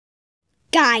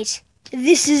Guys,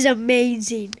 this is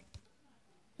amazing.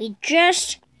 We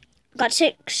just got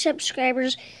 6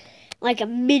 subscribers like a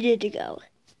minute ago.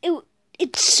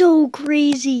 It's so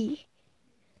crazy.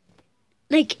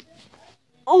 Like,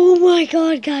 oh my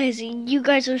god, guys. You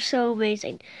guys are so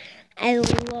amazing. I love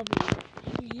you. Love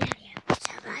you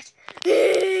so much.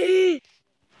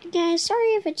 Guys,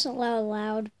 sorry if it's a little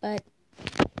loud, but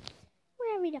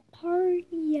we're having a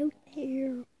party out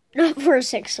there. Not for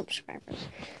 6 subscribers.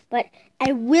 But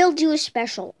I will do a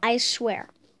special, I swear.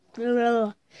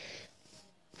 But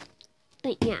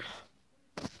yeah.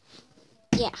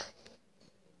 Yeah.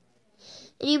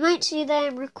 And you might see that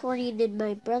I'm recording in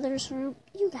my brother's room.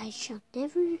 You guys shall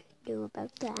never know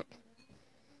about that.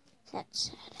 That's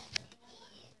sad.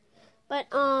 But,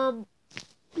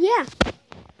 yeah.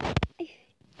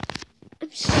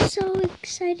 I'm so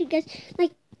excited, guys.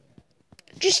 Like,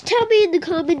 just tell me in the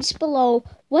comments below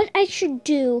what I should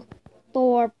do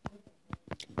for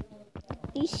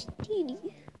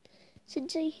Stevie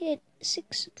since I hit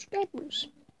 6 subscribers.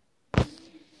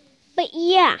 But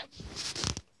yeah.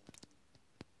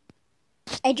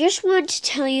 I just want to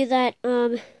tell you that,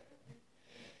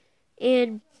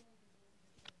 and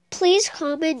please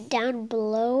comment down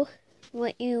below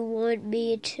what you want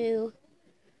me to,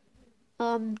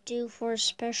 do for a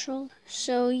special.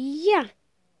 So, yeah.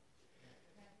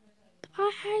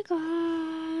 Bye,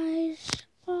 guys.